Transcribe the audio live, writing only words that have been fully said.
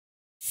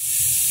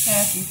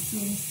Happy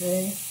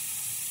Tuesday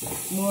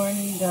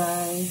morning,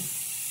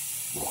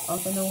 guys.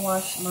 I'm gonna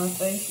wash my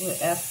face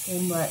with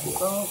African black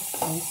soap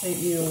and take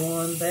me a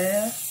warm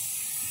bath.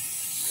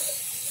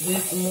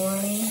 This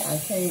morning, I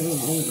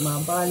can't,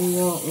 my body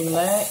won't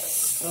relax,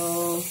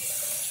 so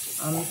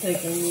I'm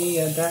taking me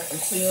a Dr.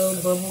 Teal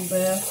bubble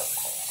bath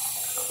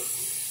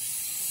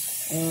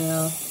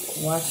and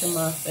washing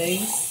my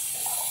face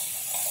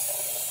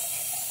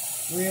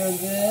real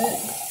good.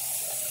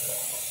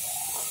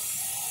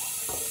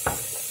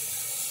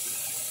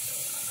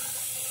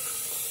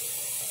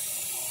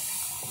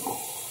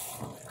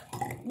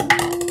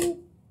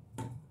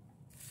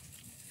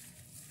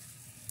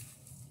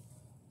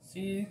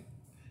 See,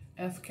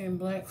 African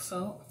black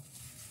soap.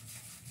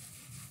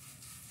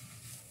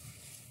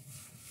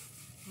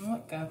 Oh,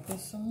 gotta put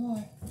some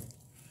more.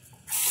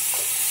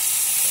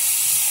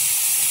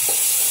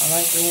 I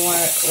like to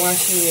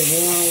wash it with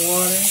warm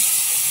water.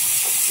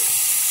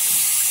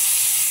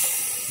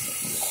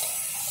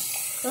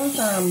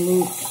 Sometimes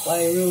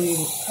like really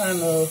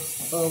kind of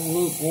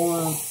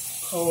lukewarm,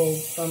 cold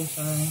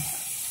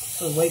sometimes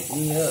to wake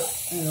me up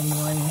in the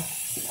morning.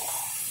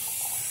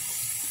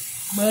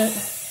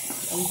 But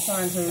I'm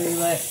trying to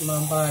relax my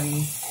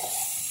body.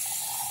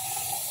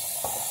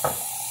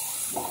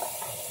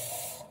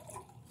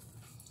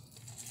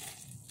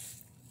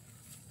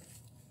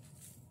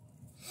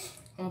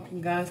 Hope you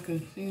guys can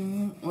see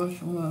me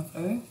washing my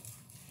face.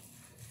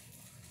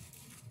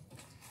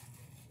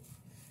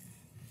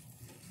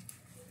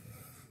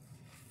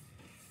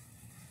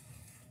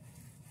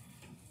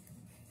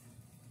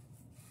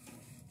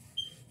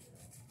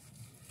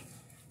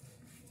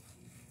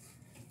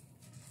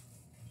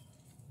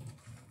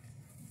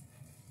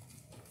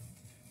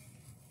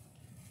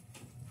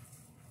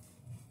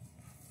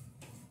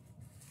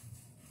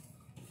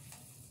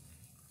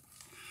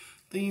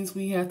 Things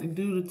we have to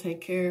do to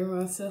take care of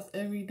ourselves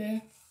every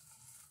day.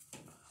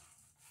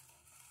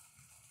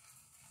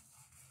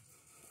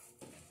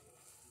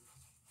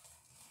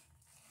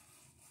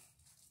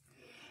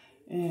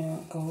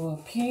 And go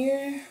up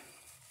here.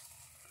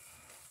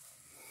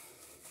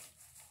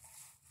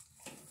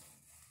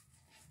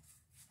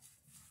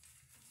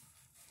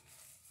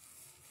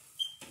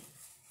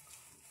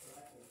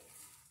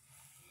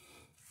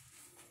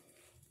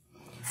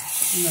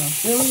 You know,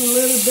 feeling a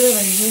little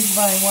better just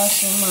by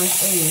washing my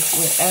face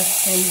with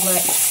African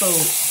black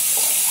soap.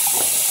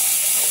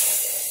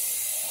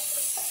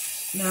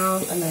 Now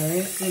I'm gonna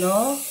rinse it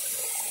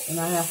off, and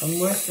I have to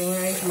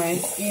moisturize my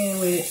skin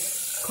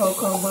with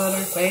cocoa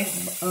butter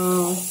face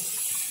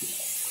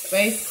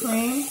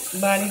cream,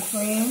 body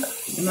cream,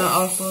 and I'm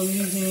also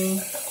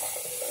using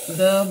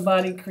Dove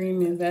body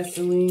cream and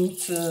Vaseline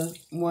to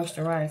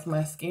moisturize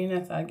my skin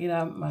after I get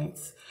out of my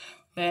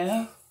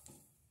bath.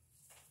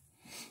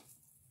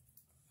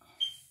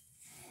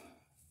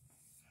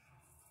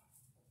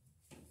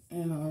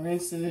 And I'm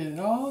rinsing it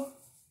off.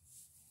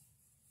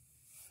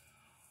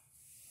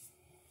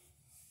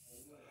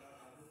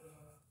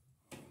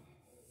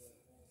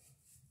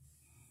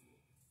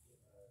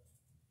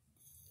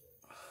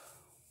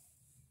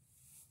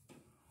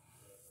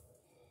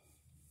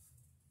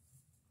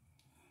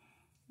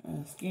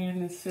 My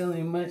skin is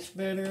feeling much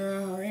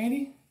better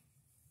already.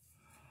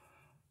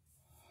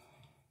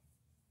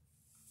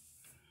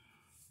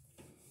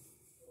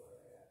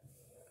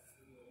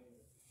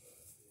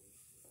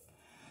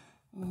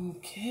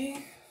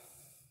 Okay.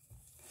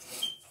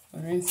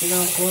 Rinse it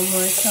off one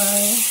more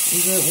time in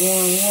good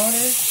warm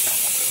water.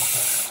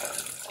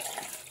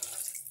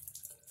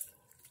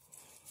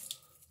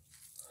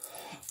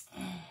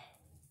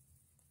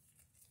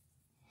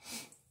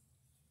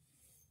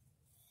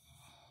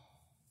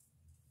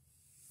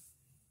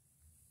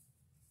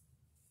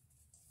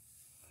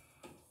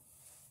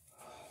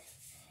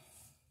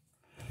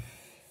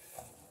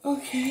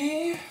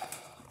 Okay,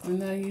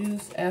 and I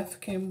use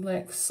African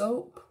black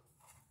soap.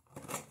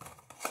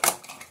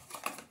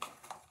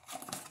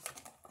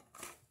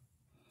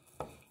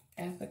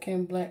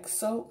 African black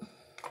soap.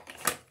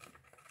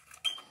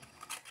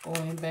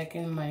 Going back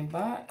in my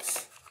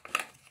box.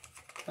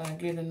 So I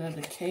get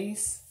another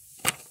case.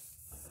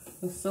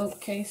 A soap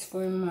case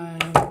for my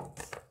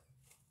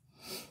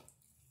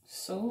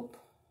soap.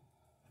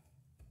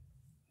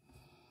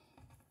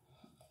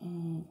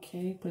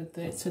 Okay, put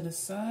that to the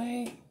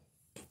side.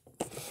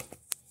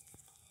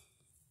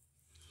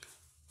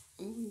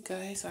 Ooh, you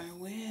guys are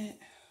wet.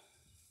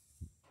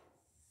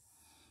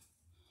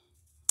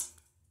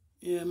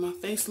 Yeah, my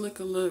face look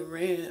a little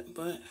red,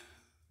 but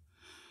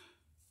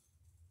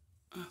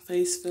my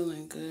face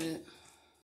feeling good.